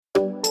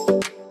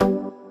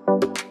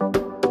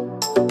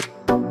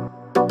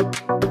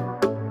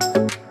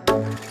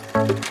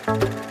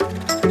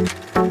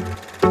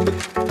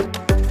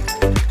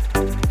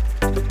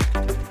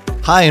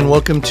Hi, and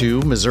welcome to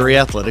Missouri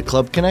Athletic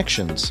Club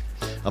Connections,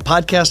 a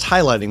podcast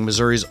highlighting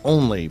Missouri's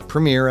only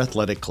premier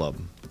athletic club.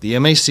 The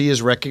MAC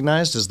is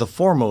recognized as the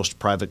foremost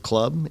private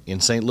club in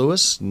St.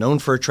 Louis, known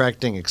for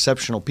attracting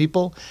exceptional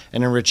people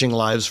and enriching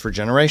lives for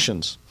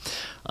generations.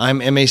 I'm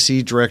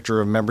MAC Director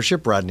of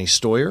Membership, Rodney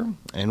Stoyer,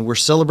 and we're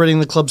celebrating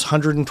the club's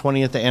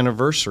 120th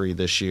anniversary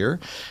this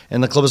year.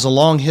 And the club has a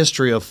long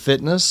history of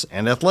fitness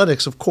and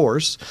athletics, of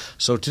course.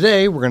 So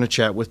today we're going to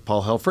chat with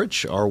Paul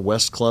Helfrich, our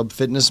West Club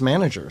fitness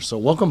manager. So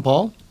welcome,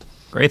 Paul.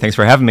 Great. Thanks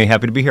for having me.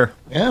 Happy to be here.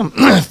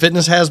 Yeah,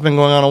 fitness has been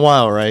going on a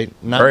while, right?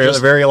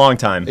 Very long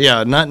time.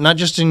 Yeah, not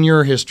just in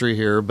your history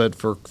here, but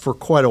for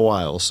quite a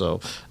while. So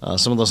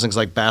some of those things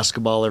like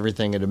basketball,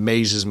 everything, it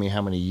amazes me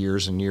how many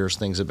years and years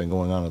things have been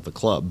going on at the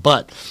club.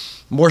 But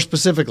more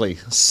specifically,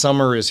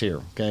 summer is here,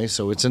 okay?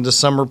 So it's into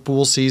summer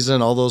pool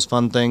season, all those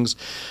fun things.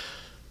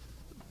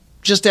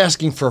 Just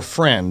asking for a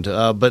friend,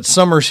 but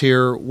summer's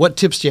here. What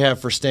tips do you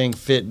have for staying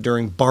fit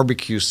during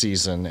barbecue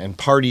season and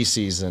party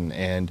season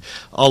and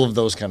all of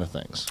those kind of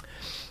things?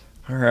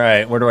 All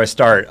right. Where do I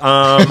start?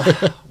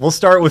 We'll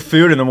start with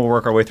food, and then we'll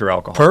work our way through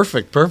alcohol.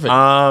 Perfect.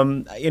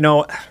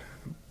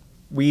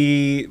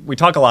 We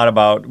talk a lot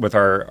about with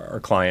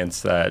our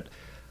clients that,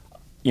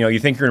 you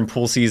think you're in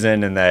pool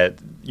season and that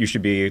you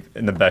should be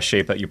in the best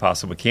shape that you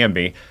possibly can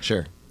be.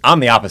 Sure. I'm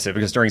the opposite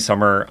because during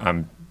summer,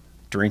 I'm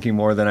drinking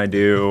more than I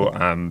do.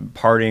 I'm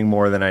partying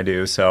more than I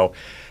do. So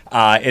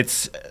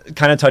it's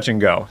kind of touch and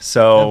go.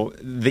 So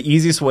The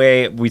easiest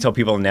way we tell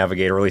people to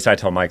navigate, or at least I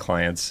tell my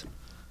clients,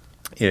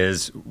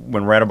 is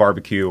when we're at a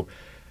barbecue,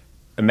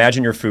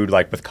 imagine your food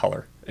like with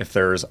color. If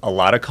there's a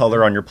lot of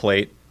color on your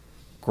plate,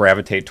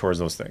 gravitate towards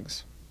those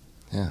things.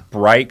 Yeah.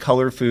 Bright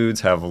colored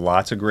foods have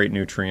lots of great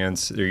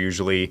nutrients. They're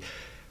usually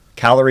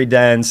calorie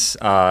dense.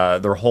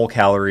 They're whole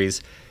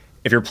calories.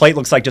 If your plate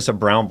looks like just a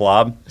brown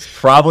blob,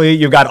 probably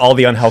you've got all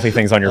the unhealthy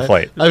things on your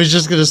plate. I was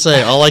just going to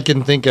say, all I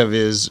can think of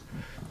is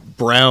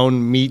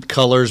brown meat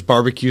colors,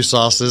 barbecue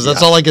sauces.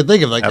 That's all I can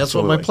think of. Like,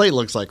 absolutely. That's what my plate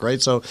looks like,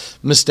 right? So,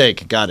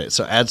 mistake, got it.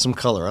 So, add some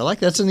color. I like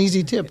that's an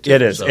easy tip, too.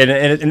 It is. So.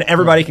 And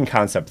everybody can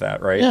concept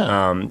that, right?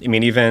 Yeah.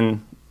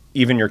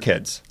 Even your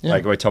kids. Yeah.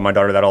 Like, I tell my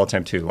daughter that all the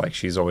time, too. Like,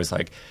 she's always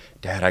like,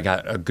 Dad, I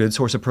got a good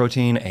source of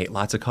protein, ate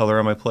lots of color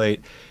on my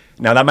plate.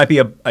 Now, that might be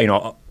a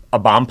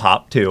bomb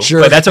pop too,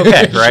 sure. But that's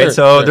okay, right? Sure,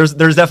 so sure.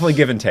 there's definitely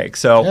give and take.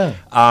 So,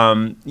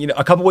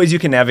 a couple ways you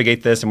can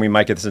navigate this, and we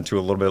might get this into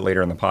a little bit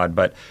later in the pod.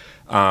 But,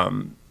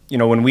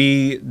 when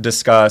we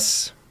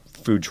discuss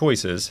food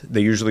choices,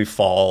 they usually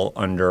fall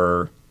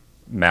under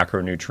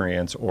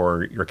macronutrients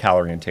or your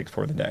calorie intake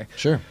for the day.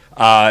 Sure.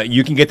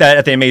 You can get that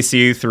at the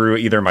MAC through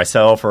either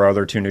myself or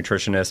other two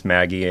nutritionists,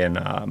 Maggie and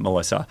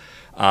Melissa.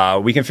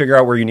 We can figure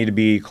out where you need to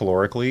be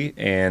calorically,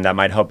 and that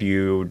might help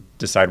you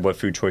decide what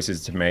food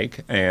choices to make.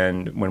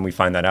 And when we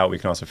find that out, we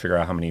can also figure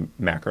out how many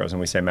macros. And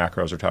we say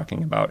macros, we're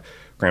talking about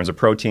grams of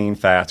protein,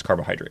 fats,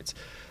 carbohydrates.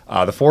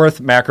 The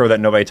fourth macro that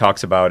nobody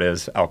talks about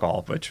is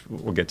alcohol, which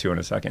we'll get to in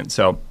a second.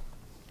 So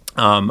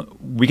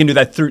we can do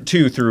that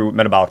through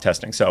metabolic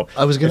testing. So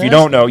if you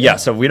don't know,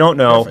 so if we don't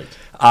know,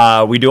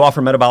 we do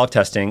offer metabolic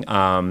testing.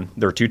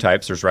 There are two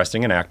types. There's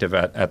resting and active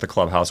at the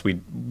clubhouse.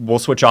 We'll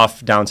switch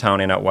off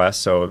downtown and at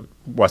West. So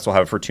West will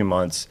have it for 2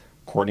 months.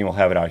 Courtney will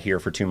have it out here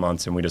for 2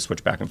 months, and we just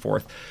switch back and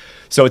forth.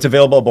 So it's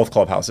available at both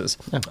clubhouses.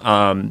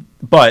 Yeah.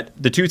 But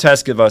the two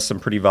tests give us some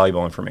pretty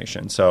valuable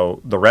information.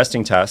 So the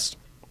resting test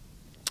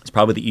is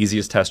probably the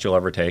easiest test you'll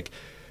ever take.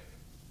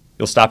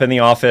 You'll stop in the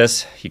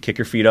office, you kick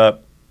your feet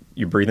up,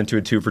 you breathe into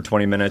a tube for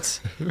 20 minutes,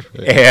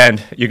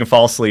 and you can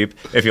fall asleep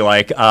if you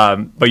like,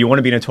 but you want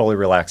to be in a totally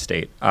relaxed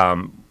state.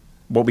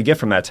 What we get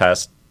from that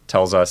test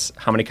tells us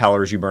how many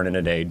calories you burn in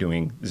a day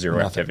doing zero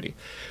activity,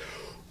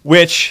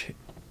 which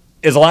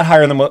is a lot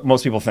higher than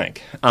most people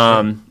think.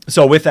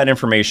 So with that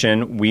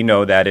information, we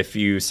know that if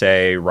you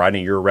say,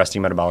 Rodney, your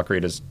resting metabolic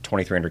rate is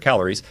 2,300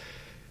 calories,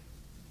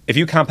 if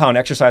you compound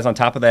exercise on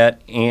top of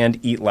that and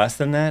eat less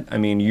than that,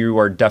 you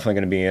are definitely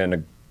going to be in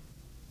a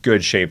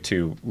good shape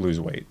to lose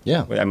weight.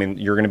 Yeah.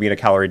 You're going to be in a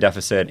calorie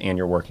deficit and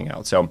you're working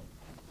out. So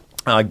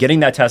getting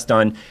that test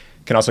done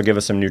can also give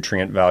us some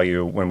nutrient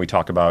value when we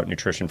talk about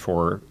nutrition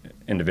for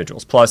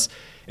individuals. Plus,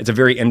 it's a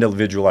very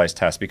individualized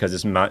test because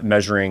it's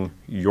measuring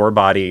your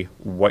body,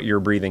 what you're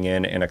breathing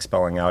in and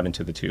expelling out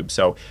into the tube.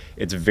 So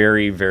it's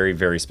very, very,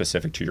 very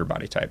specific to your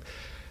body type.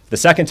 The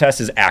second test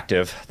is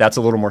active. That's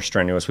a little more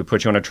strenuous. We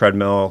put you on a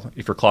treadmill.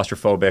 If you're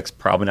claustrophobic, it's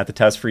probably not the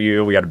test for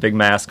you. We got a big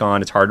mask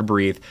on. It's hard to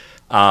breathe.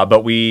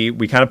 But we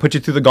kind of put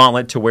you through the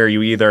gauntlet to where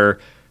you either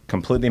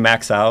completely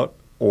max out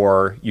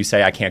or you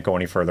say, I can't go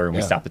any further, and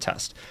we stop the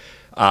test.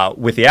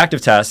 With the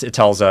active test, it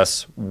tells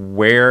us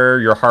where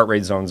your heart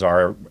rate zones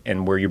are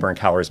and where you burn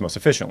calories most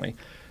efficiently.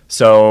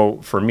 So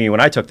for me, when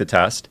I took the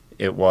test,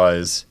 it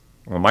was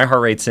my heart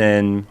rate's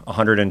in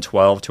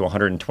 112 to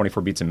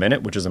 124 beats a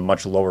minute, which is a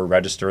much lower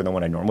register than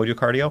when I normally do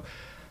cardio.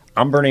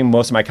 I'm burning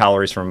most of my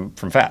calories from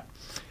fat.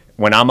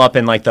 When I'm up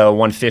in like the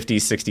 150s,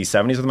 60s,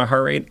 70s with my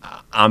heart rate,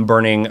 I'm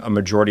burning a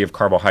majority of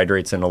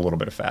carbohydrates and a little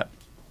bit of fat.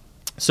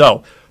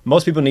 So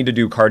most people need to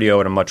do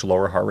cardio at a much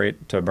lower heart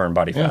rate to burn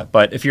body fat.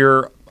 But if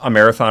you're a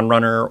marathon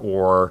runner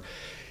or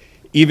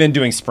even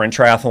doing sprint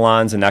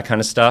triathlons and that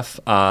kind of stuff,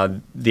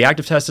 the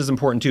active test is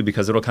important too,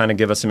 because it'll kind of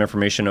give us some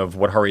information of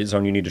what heart rate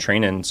zone you need to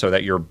train in so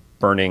that you're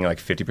burning like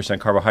 50%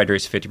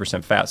 carbohydrates,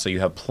 50% fat. So you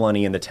have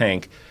plenty in the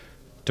tank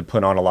to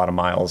put on a lot of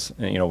miles,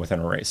 within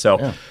a race.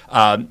 So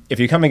if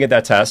you come and get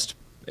that test,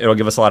 it'll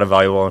give us a lot of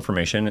valuable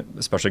information,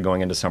 especially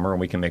going into summer, and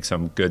we can make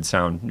some good,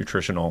 sound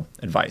nutritional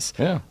advice.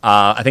 Yeah.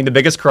 I think the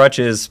biggest crutch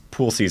is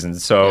pool season.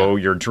 So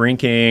you're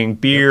drinking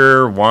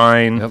beer,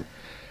 wine,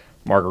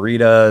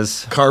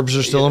 margaritas. Carbs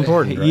are still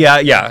important,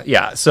 right?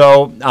 Yeah.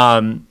 So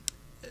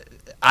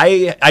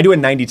I do a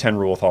 90-10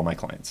 rule with all my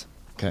clients.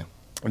 Okay.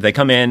 They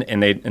come in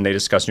and they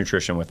discuss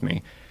nutrition with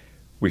me.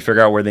 We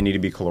figure out where they need to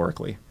be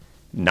calorically.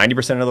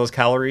 90% of those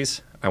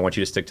calories, I want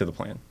you to stick to the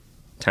plan.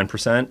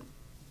 10%,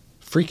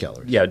 free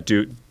calories. Yeah,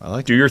 do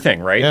your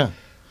thing, right? Yeah.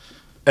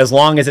 As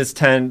long as it's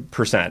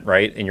 10%,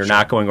 right? And you're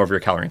not going over your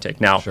calorie intake.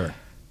 Now,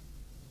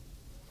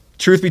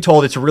 truth be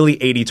told, it's really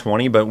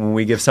 80-20, but when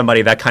we give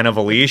somebody that kind of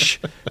a leash,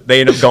 they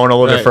end up going a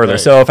little bit further.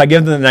 Right. So if I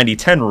give them the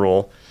 90-10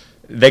 rule,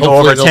 they go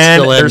over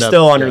 10, they're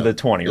still under the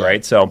 20,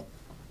 right? So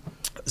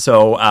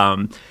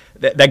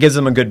that gives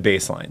them a good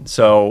baseline.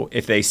 So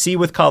if they see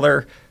with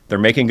color, they're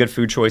making good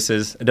food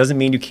choices. It doesn't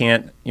mean you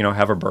can't,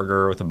 have a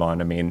burger with a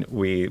bun. I mean,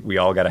 we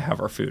all got to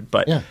have our food.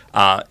 But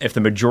if the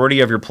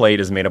majority of your plate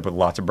is made up with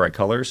lots of bright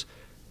colors,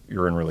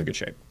 you're in really good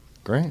shape.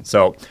 Great.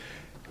 So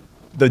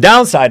the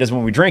downside is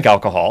when we drink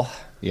alcohol,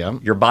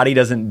 your body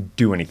doesn't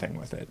do anything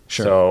with it.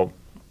 Sure. So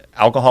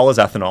alcohol is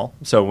ethanol.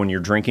 So when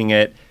you're drinking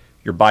it,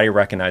 your body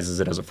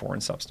recognizes it as a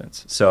foreign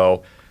substance.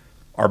 So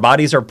our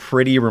bodies are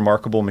pretty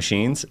remarkable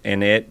machines,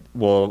 and it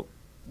will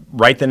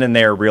right then and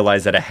there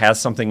realize that it has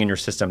something in your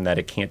system that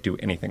it can't do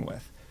anything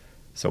with.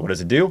 So what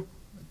does it do?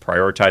 It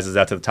prioritizes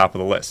that to the top of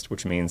the list,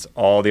 which means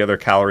all the other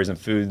calories and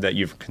food that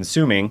you've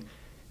consuming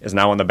is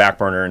now on the back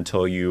burner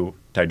until you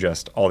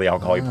digest all the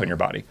alcohol you put in your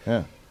body,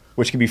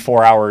 which can be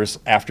 4 hours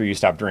after you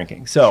stop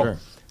drinking. So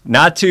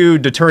not to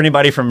deter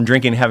anybody from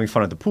drinking and having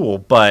fun at the pool,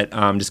 but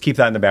just keep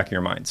that in the back of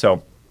your mind.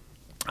 So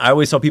I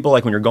always tell people,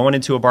 like, when you're going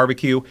into a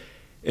barbecue,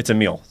 it's a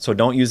meal. So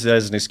don't use it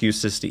as an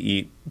excuse just to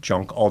eat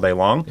junk all day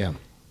long. Yeah.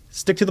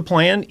 Stick to the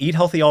plan, eat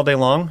healthy all day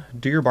long,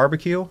 do your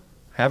barbecue,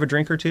 have a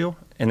drink or two,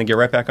 and then get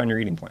right back on your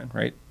eating plan,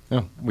 right?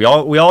 Yeah. We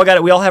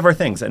all have our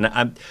things.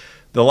 And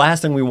the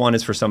last thing we want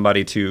is for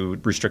somebody to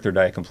restrict their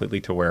diet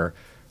completely to where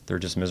they're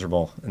just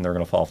miserable and they're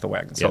going to fall off the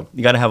wagon. So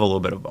you got to have a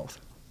little bit of both.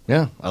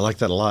 Yeah, I like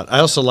that a lot. I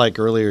also like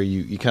earlier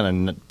you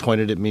kind of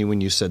pointed at me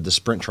when you said the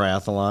sprint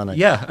triathlon.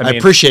 I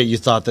appreciate you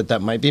thought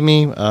that might be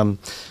me. Peak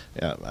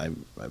not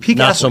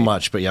athlete. So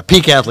much, but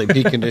peak athlete,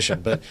 peak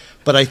condition.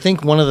 But I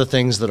think one of the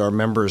things that our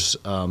members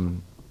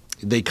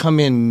they come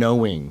in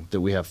knowing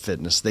that we have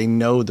fitness. They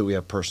know that we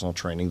have personal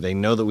training. They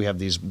know that we have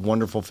these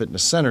wonderful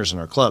fitness centers in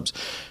our clubs,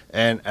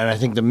 and I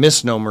think the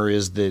misnomer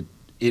is that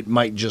it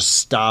might just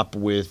stop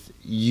with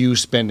you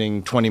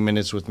spending 20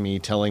 minutes with me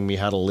telling me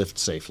how to lift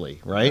safely,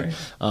 right?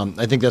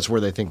 I think that's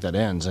where they think that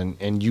ends.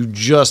 And you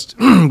just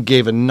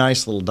gave a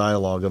nice little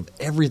dialogue of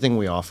everything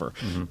we offer.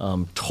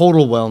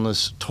 Total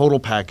wellness, total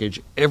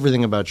package,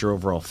 everything about your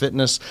overall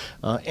fitness,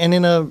 and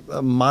in a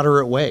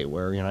moderate way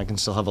where I can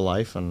still have a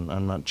life and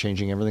I'm not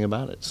changing everything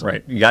about it. So.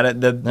 Right. You got it.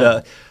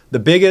 The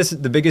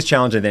biggest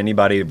challenge with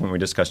anybody when we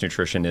discuss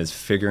nutrition is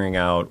figuring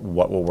out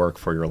what will work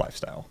for your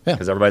lifestyle.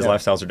 Because everybody's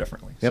lifestyles are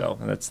differently. So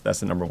that's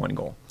the number one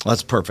goal. Well,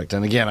 that's perfect.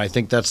 And again, I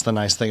think that's the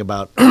nice thing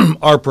about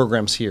our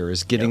programs here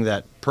is getting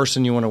that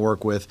person you want to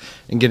work with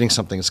and getting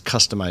something that's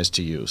customized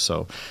to you.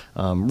 So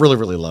really,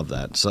 really love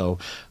that. So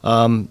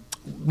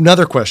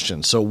another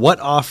question. So what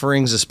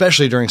offerings,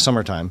 especially during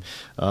summertime,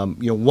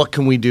 what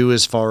can we do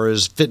as far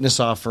as fitness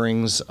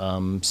offerings,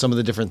 some of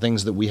the different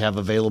things that we have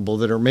available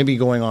that are maybe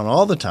going on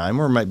all the time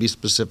or might be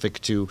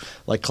specific to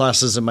like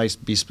classes that might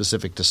be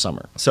specific to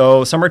summer?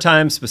 So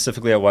summertime,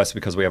 specifically at West,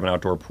 because we have an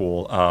outdoor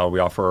pool, we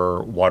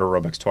offer water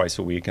aerobics twice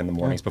a week in the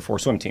mornings before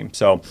swim team.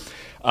 So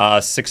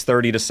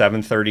 6:30 to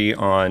 7:30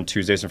 on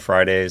Tuesdays and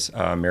Fridays.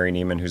 Mary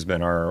Neiman, who's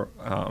been our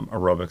water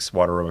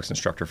aerobics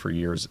instructor for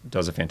years,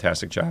 does a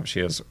fantastic job.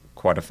 She has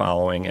quite a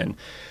following, and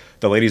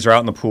the ladies are out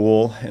in the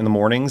pool in the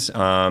mornings.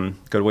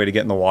 Good way to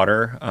get in the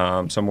water.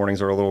 Some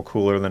mornings are a little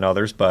cooler than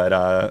others,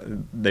 but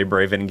they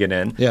brave it and get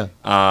in.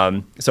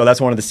 So that's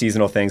one of the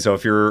seasonal things. So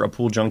if you're a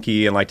pool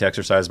junkie and like to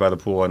exercise by the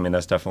pool, I mean,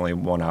 that's definitely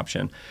one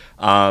option.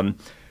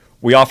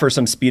 We offer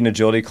some speed and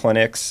agility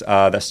clinics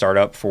that start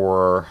up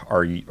for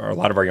a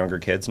lot of our younger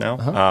kids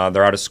now.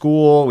 They're out of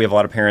school. We have a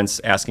lot of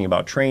parents asking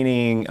about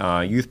training,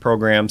 youth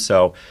programs.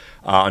 So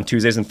on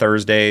Tuesdays and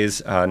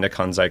Thursdays, Nick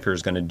Hunziker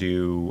is going to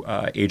do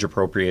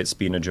age-appropriate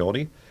speed and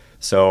agility.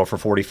 So for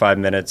 45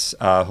 minutes,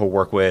 he'll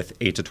work with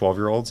 8 to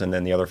 12-year-olds, and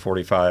then the other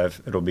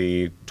 45, it'll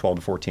be 12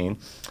 to 14.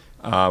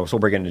 So we'll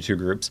break it into two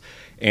groups.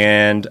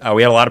 And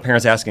we had a lot of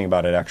parents asking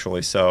about it,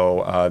 actually.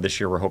 So this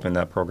year we're hoping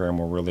that program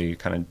will really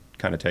kind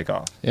of take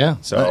off. Yeah.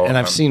 So and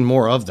I've seen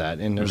more of that,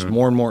 and there's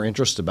more and more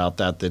interest about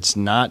that. That's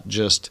not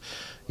just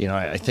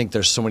I think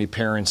there's so many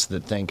parents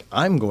that think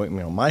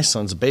my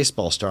son's a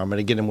baseball star. I'm going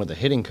to get him with a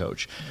hitting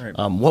coach. Right.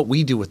 What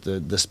we do with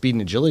the speed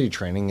and agility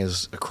training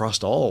is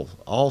across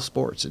all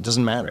sports. It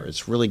doesn't matter.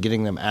 It's really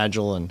getting them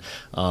agile. And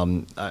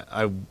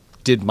I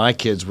did my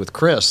kids with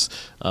Chris,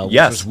 which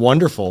was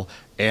wonderful.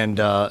 And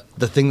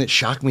the thing that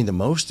shocked me the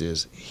most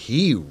is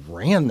he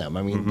ran them.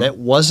 I mean, that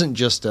wasn't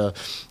just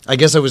I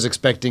guess I was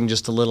expecting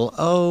just a little,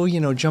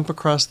 jump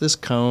across this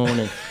cone.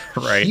 And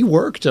right. He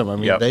worked them. I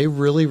mean, they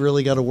really,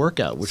 really got a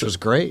workout, which was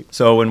great.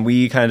 So when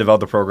we kind of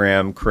developed the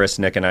program, Chris,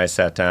 Nick, and I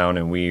sat down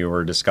and we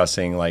were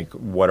discussing, like,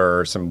 what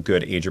are some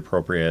good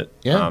age-appropriate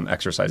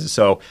exercises.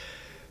 So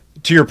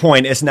to your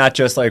point, it's not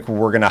just like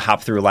we're going to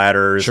hop through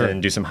ladders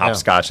and do some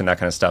hopscotch and that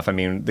kind of stuff. I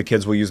mean, the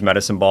kids will use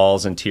medicine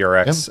balls and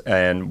TRX,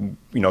 and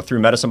through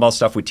medicine ball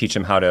stuff, we teach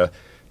them how to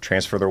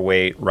transfer their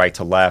weight right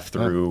to left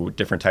through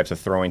different types of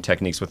throwing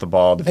techniques with the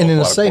ball. And in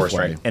a safe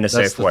way. In a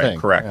safe way,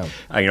 correct.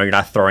 Yeah. You're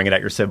not throwing it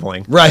at your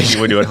sibling, right? Like you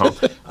would do at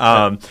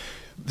home.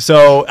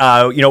 So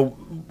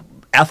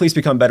athletes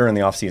become better in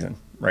the off season,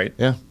 right?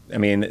 Yeah. I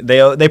mean,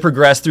 they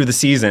progress through the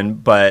season,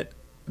 but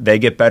they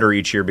get better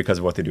each year because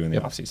of what they do in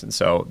the off season.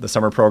 So the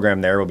summer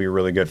program there will be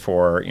really good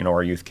for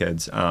our youth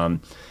kids. And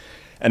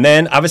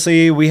then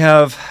obviously we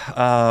have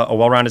a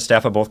well-rounded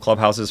staff at both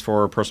clubhouses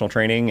for personal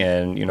training,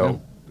 and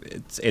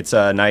it's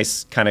a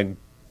nice kind of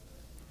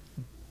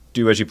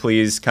do as you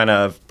please kind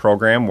of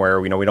program where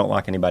we don't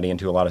lock anybody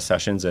into a lot of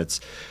sessions.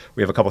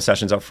 We have a couple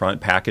sessions up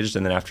front packaged,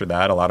 and then after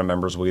that, a lot of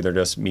members will either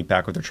just meet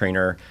back with their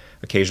trainer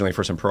occasionally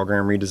for some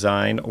program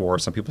redesign, or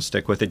some people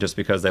stick with it just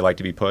because they like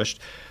to be pushed.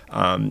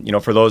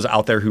 For those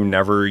out there who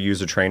never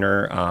use a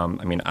trainer,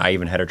 I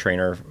even had a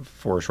trainer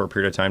for a short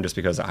period of time just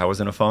because I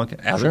was in a funk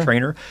as a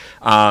trainer.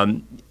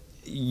 I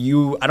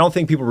don't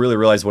think people really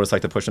realize what it's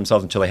like to push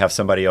themselves until they have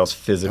somebody else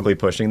physically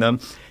pushing them,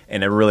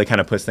 and it really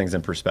kind of puts things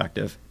in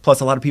perspective.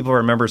 Plus, a lot of people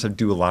are members that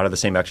do a lot of the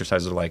same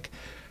exercises. Are like,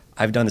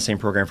 I've done the same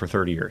program for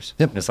 30 years.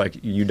 Yep. And it's like,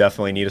 you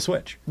definitely need a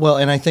switch. Well,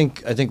 and I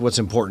think what's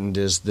important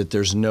is that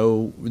there's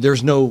no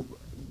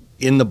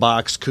in the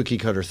box cookie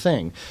cutter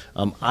thing.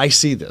 I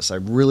see this. I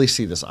really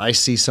see this. I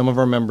see some of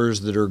our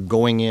members that are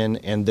going in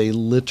and they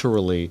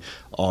literally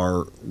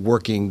are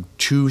working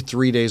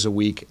 2-3 days a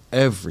week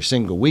every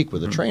single week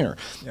with a trainer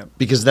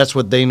because that's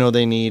what they know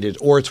they need,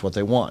 or it's what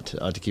they want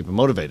to keep them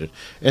motivated.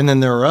 And then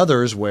there are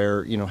others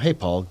where, hey,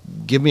 Paul,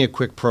 give me a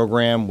quick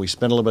program. We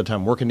spend a little bit of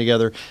time working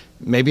together.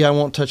 Maybe I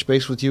won't touch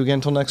base with you again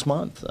until next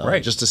month,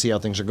 just to see how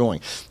things are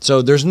going.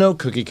 So there's no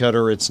cookie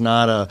cutter. It's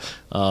not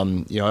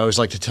I always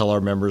like to tell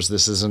our members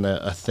this isn't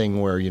a thing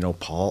where,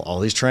 Paul,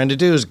 all he's trying to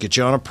do is get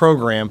you on a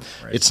program.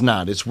 Right. It's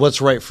not. It's what's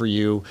right for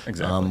you.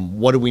 Exactly.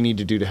 What do we need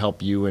to do to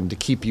help you and to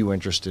keep you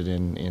interested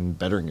in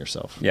bettering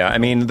yourself? Yeah, I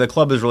mean, the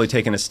club has really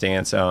taken a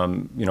stance.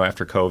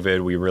 After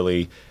COVID, we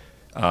really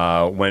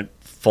went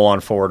full on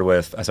forward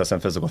with SSM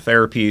physical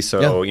therapy.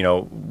 So,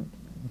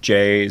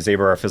 Jay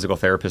Zaber, our physical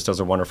therapist, does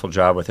a wonderful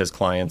job with his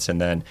clients.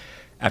 And then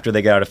after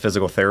they get out of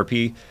physical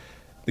therapy,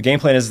 the game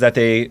plan is that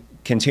they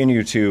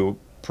continue to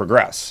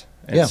progress.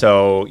 And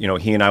so,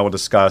 he and I will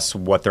discuss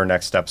what their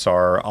next steps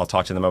are. I'll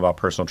talk to them about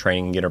personal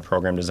training and get a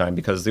program design,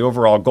 because the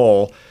overall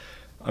goal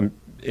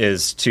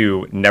is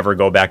to never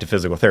go back to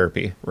physical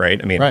therapy,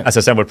 right? I mean,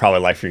 SSM would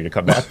probably like for you to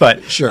come back,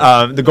 but sure.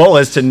 The goal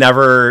is to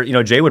never,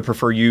 Jay would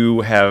prefer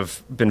you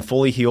have been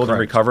fully healed and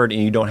recovered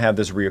and you don't have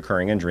this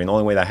reoccurring injury. And the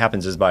only way that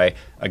happens is by,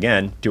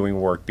 again, doing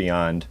work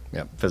beyond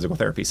physical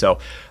therapy. So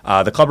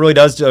the club really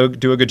does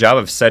do a good job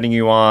of setting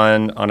you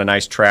on a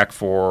nice track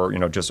for,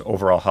 just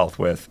overall health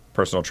with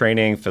personal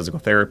training, physical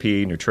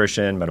therapy,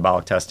 nutrition,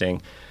 metabolic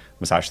testing,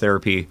 massage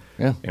therapy.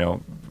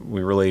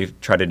 We really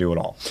try to do it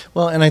all.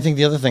 Well, and I think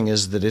the other thing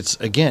is that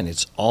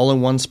it's all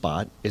in one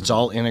spot. It's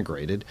all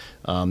integrated.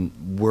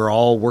 We're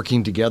all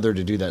working together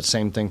to do that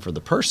same thing for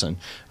the person.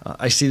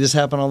 I see this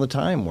happen all the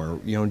time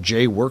where,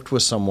 Jay worked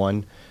with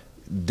someone.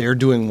 They're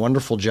doing a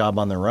wonderful job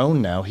on their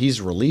own now.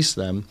 He's released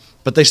them,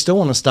 but they still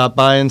want to stop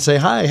by and say,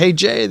 hi, hey,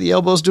 Jay, the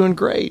elbow's doing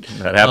great.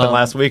 That happened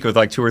last week with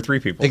like 2 or 3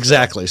 people.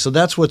 Exactly. So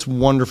that's what's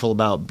wonderful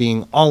about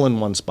being all in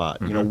one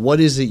spot. What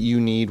is it you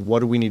need?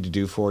 What do we need to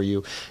do for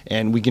you?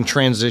 And we can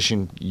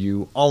transition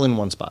you all in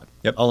one spot,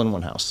 all in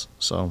one house.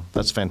 So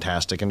that's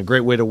fantastic, and a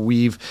great way to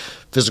weave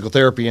physical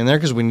therapy in there,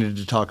 because we needed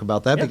to talk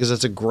about that because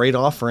that's a great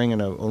offering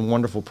and a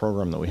wonderful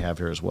program that we have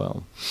here as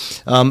well.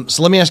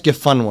 So let me ask you a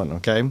fun one,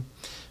 okay?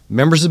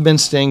 Members have been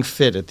staying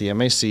fit at the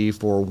MAC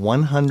for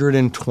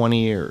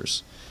 120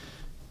 years.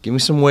 Give me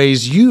some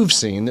ways you've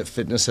seen that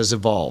fitness has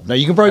evolved. Now,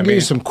 you can probably give me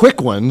some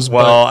quick ones.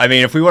 Well,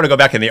 if we want to go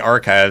back in the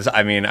archives,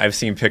 I've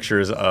seen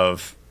pictures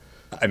of,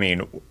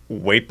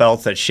 weight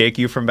belts that shake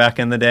you from back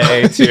in the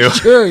day to,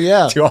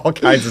 to all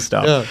kinds of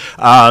stuff.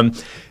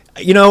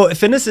 Yeah.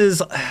 Fitness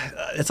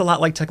it's a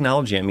lot like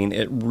technology.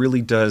 It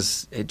really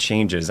does, it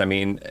changes.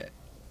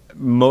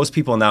 Most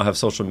people now have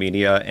social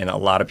media, and a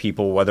lot of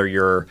people, whether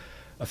you're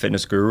a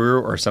fitness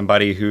guru or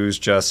somebody who's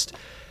just,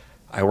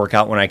 I work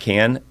out when I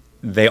can,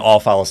 they all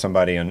follow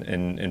somebody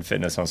in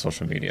fitness on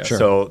social media. Sure.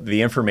 So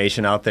the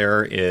information out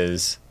there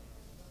is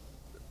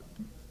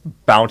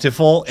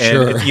bountiful,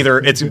 and Sure.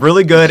 it's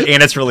really good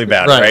and it's really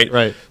bad, right?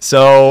 Right.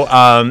 So,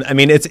 I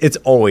mean, it's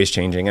always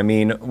changing. I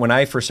mean, when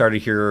I first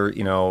started here,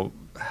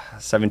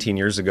 17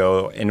 years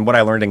ago, and what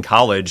I learned in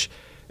college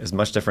is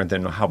much different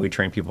than how we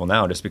train people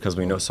now, just because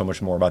we know so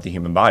much more about the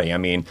human body. I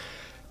mean,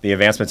 the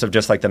advancements of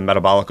just like the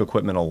metabolic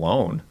equipment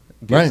alone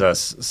gives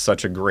us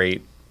such a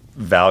great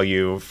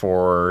value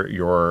for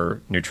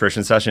your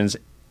nutrition sessions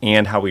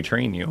and how we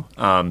train you.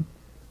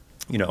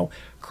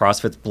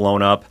 CrossFit's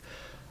blown up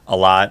a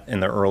lot in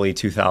the early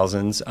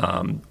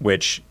 2000s,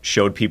 which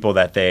showed people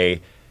that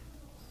they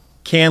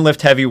can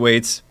lift heavy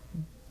weights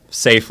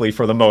safely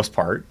for the most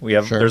part.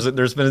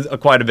 There's been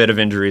quite a bit of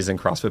injuries in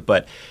CrossFit,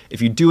 but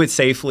if you do it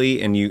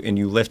safely and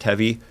you lift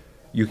heavy,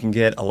 you can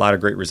get a lot of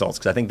great results.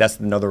 Because I think that's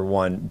another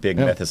one big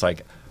myth is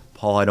like,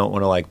 Paul, I don't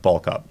want to like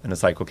bulk up. And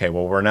it's like, okay,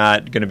 well, we're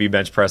not going to be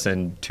bench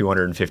pressing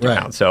 250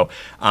 pounds. So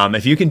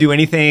if you can do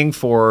anything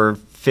for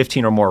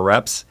 15 or more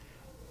reps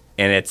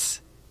and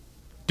it's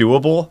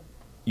doable,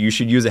 you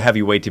should use a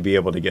heavy weight to be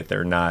able to get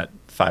there, not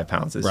 5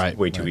 pounds is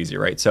way too easy,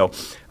 right? So,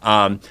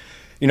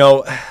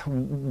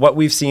 what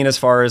we've seen as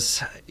far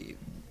as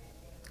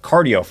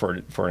cardio,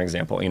 for an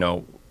example,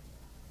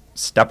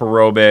 step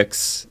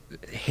aerobics,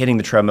 hitting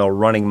the treadmill,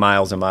 running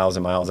miles and miles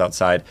and miles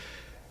outside,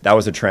 that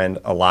was a trend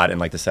a lot in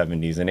like the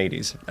 70s and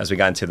 80s. As we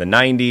got into the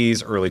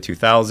 90s, early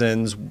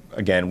 2000s,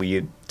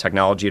 again,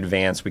 technology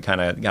advanced. We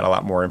kind of got a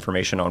lot more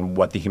information on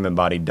what the human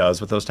body does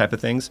with those type of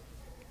things.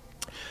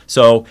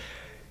 So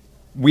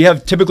we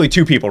have typically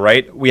two people,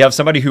 right? We have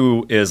somebody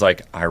who is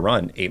like, I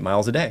run 8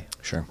 miles a day.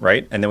 Sure.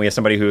 Right? And then we have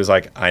somebody who is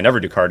like, I never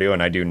do cardio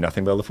and I do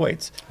nothing but lift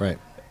weights. Right.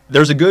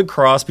 There's a good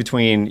cross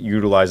between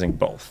utilizing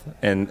both.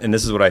 And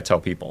this is what I tell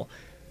people.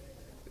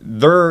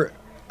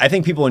 I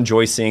think people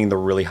enjoy seeing the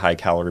really high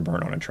calorie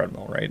burn on a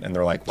treadmill, right? And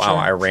they're like, wow,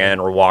 I ran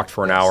or walked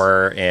for an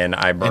hour and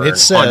I burned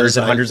hundreds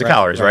and hundreds of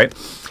calories, right?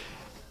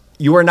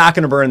 You are not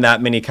going to burn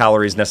that many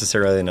calories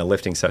necessarily in a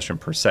lifting session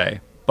per se.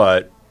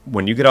 But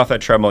when you get off that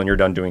treadmill and you're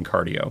done doing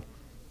cardio,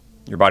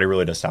 your body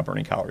really does stop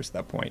burning calories at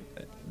that point,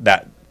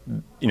 that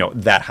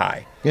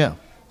high. Yeah.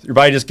 Your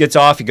body just gets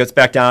off, it gets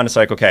back down. It's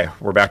like, okay,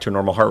 we're back to a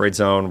normal heart rate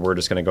zone. We're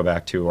just going to go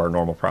back to our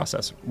normal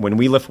process. When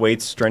we lift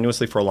weights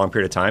strenuously for a long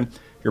period of time,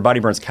 your body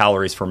burns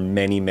calories for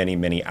many, many,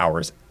 many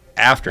hours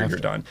after you're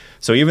done.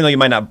 So even though you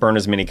might not burn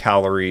as many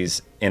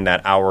calories in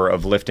that hour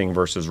of lifting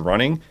versus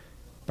running,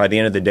 by the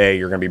end of the day,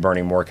 you're going to be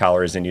burning more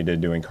calories than you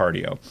did doing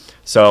cardio.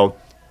 So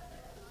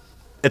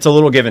it's a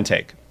little give and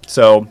take.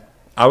 So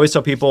I always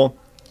tell people,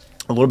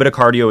 a little bit of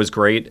cardio is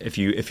great if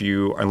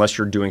you unless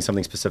you're doing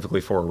something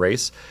specifically for a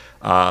race.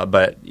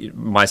 But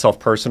myself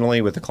personally,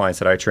 with the clients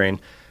that I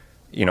train,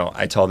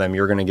 I tell them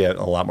you're going to get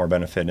a lot more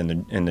benefit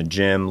in the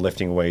gym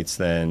lifting weights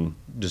than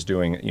just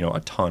doing a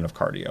ton of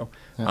cardio.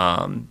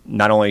 Yeah.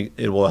 Not only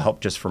it will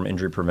help just from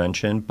injury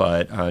prevention,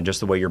 but just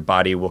the way your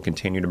body will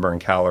continue to burn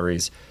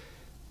calories,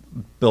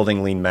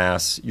 building lean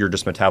mass, your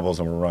just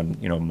metabolism will run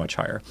much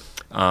higher.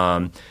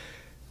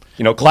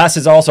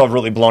 Classes also have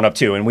really blown up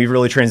too, and we've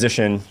really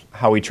transitioned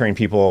how we train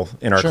people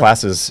in our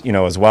classes,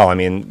 as well. I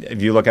mean,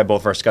 if you look at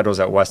both of our schedules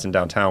at West and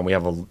downtown, we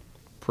have a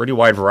pretty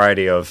wide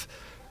variety of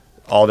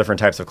all different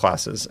types of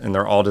classes, and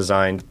they're all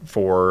designed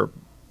for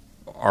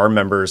our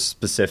members'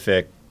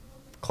 specific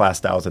class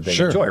styles that they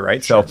enjoy,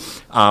 right? So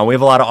we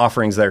have a lot of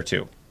offerings there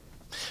too.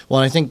 Well,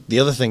 and I think the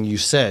other thing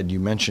you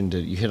mentioned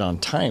it, you hit on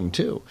time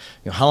too.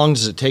 How long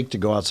does it take to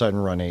go outside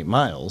and run 8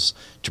 miles,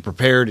 to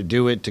prepare to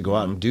do it, to go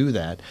out and do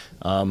that?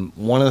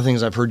 One of the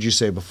things I've heard you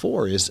say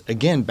before is,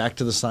 again, back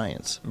to the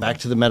science, back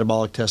to the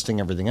metabolic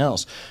testing, everything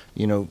else.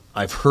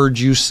 I've heard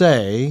you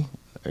say,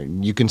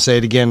 you can say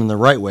it again in the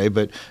right way,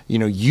 but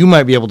you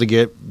might be able to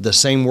get the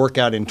same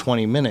workout in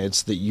 20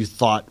 minutes that you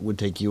thought would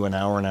take you an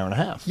hour and a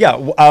half. Yeah,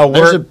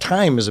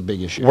 time is a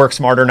big issue. Work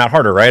smarter, not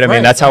harder, right? I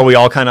mean, that's how we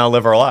all kind of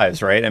live our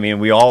lives, right? I mean,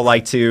 we all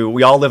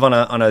live on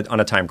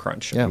a time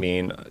crunch. Yeah. I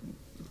mean,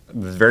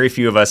 very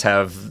few of us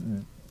have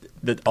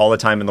all the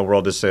time in the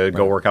world just to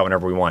go work out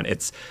whenever we want.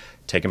 It's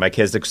taking my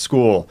kids to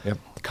school,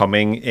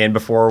 coming in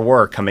before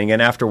work, coming in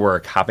after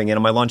work, hopping in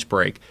on my lunch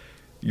break.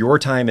 Your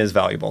time is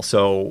valuable,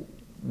 so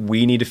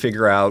we need to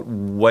figure out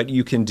what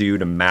you can do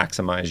to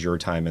maximize your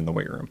time in the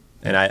weight room.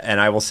 And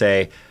I will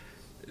say,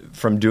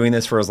 from doing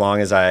this for as long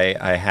as I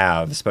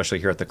have, especially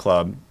here at the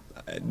club,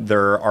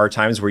 there are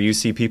times where you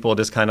see people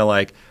just kind of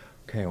like,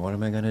 okay, what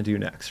am I going to do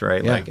next,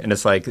 right? Yeah. And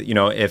it's like,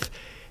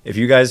 if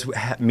you guys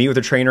meet with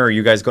a trainer or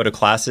you guys go to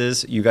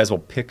classes, you guys will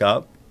pick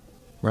up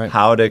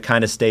how to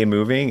kind of stay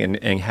moving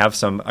and have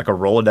some like a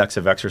Rolodex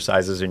of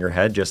exercises in your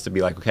head just to be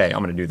like, okay,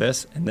 I'm going to do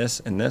this and this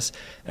and this,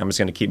 and I'm just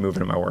going to keep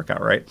moving in my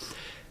workout, right?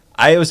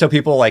 I always tell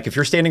people, like, if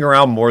you're standing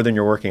around more than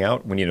you're working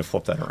out, we need to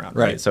flip that around,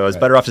 right? So it's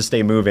better off to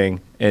stay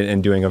moving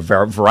and doing a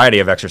variety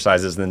of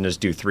exercises than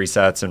just do 3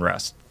 sets and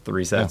rest,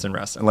 3 sets and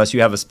rest, unless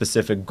you have a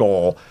specific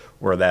goal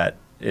where that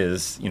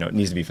is,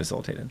 needs to be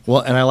facilitated. Well,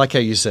 and I like how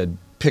you said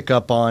pick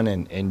up on,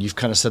 and you've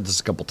kind of said this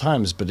a couple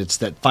times, but it's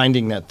that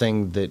finding that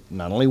thing that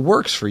not only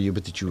works for you,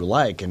 but that you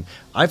like. And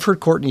I've heard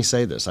Courtney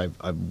say this.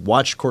 I've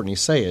watched Courtney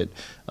say it.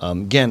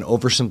 Again,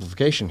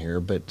 oversimplification here,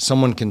 but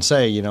someone can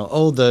say,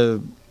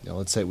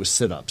 let's say it was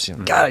sit-ups.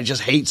 God, I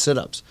just hate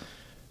sit-ups.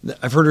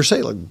 I've heard her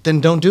say,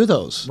 then don't do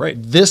those. Right.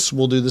 This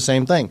will do the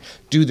same thing.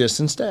 Do this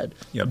instead.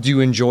 Yep. Do you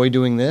enjoy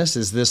doing this?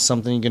 Is this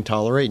something you can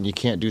tolerate and you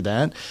can't do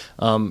that?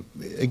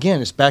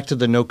 Again, it's back to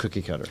the no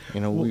cookie cutter.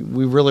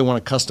 We really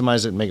want to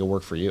customize it and make it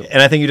work for you.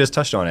 And I think you just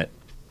touched on it.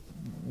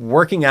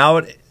 Working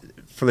out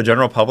for the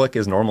general public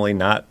is normally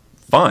not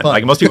fun.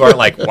 Like most people aren't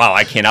like, wow,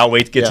 I cannot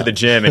wait to get to the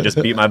gym and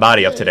just beat my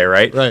body up today,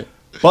 right? Right.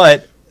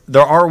 But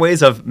there are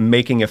ways of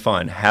making it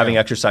fun, having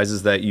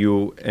exercises that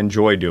you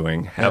enjoy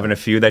doing, having a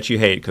few that you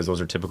hate, because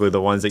those are typically the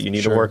ones that you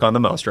need to work on the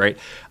most, right?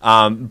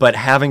 But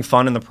having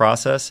fun in the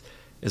process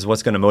is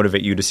what's going to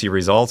motivate you to see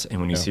results. And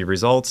when you see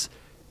results,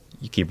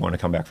 you keep wanting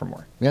to come back for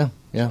more. Yeah,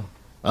 yeah.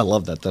 I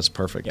love that. That's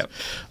perfect. Yep.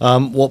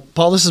 Well,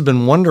 Paul, this has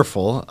been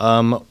wonderful.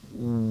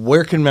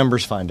 Where can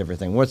members find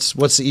everything? What's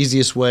the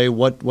easiest way?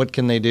 What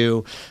can they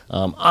do?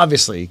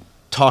 Obviously,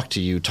 talk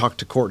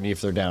to Courtney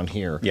if they're down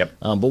here. Yep.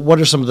 But what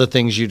are some of the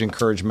things you'd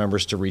encourage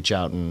members to reach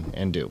out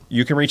and do?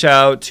 You can reach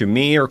out to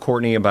me or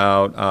Courtney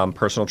about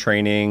personal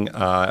training,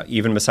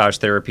 even massage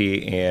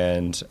therapy,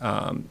 and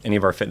any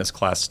of our fitness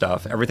class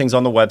stuff. Everything's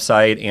on the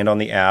website and on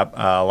the app.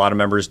 A lot of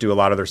members do a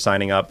lot of their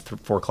signing up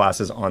for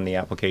classes on the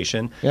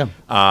application. Yeah.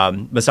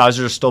 Massages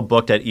are still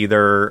booked at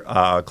either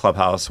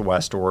Clubhouse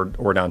West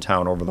or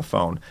downtown over the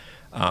phone.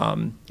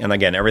 And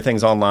again,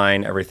 everything's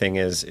online. Everything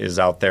is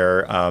out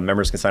there.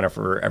 Members can sign up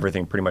for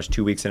everything pretty much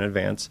 2 weeks in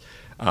advance.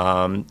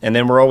 And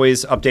then we're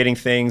always updating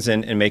things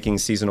and making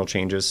seasonal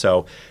changes.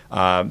 So,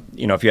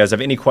 if you guys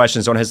have any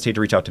questions, don't hesitate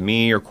to reach out to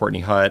me or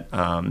Courtney Hutt,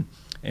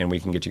 and we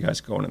can get you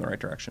guys going in the right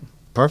direction.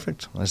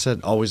 Perfect. I said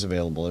always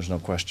available. There's no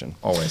question.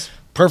 Always.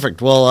 Perfect.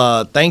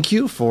 Well, thank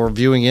you for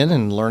viewing in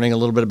and learning a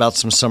little bit about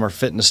some summer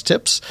fitness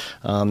tips.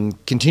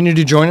 Continue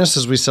to join us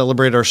as we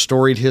celebrate our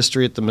storied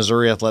history at the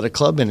Missouri Athletic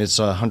Club and its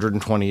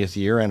 120th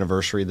year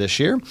anniversary this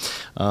year.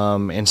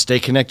 And stay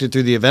connected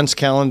through the events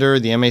calendar,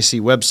 the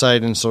MAC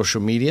website, and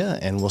social media,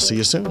 and we'll see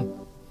you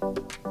soon.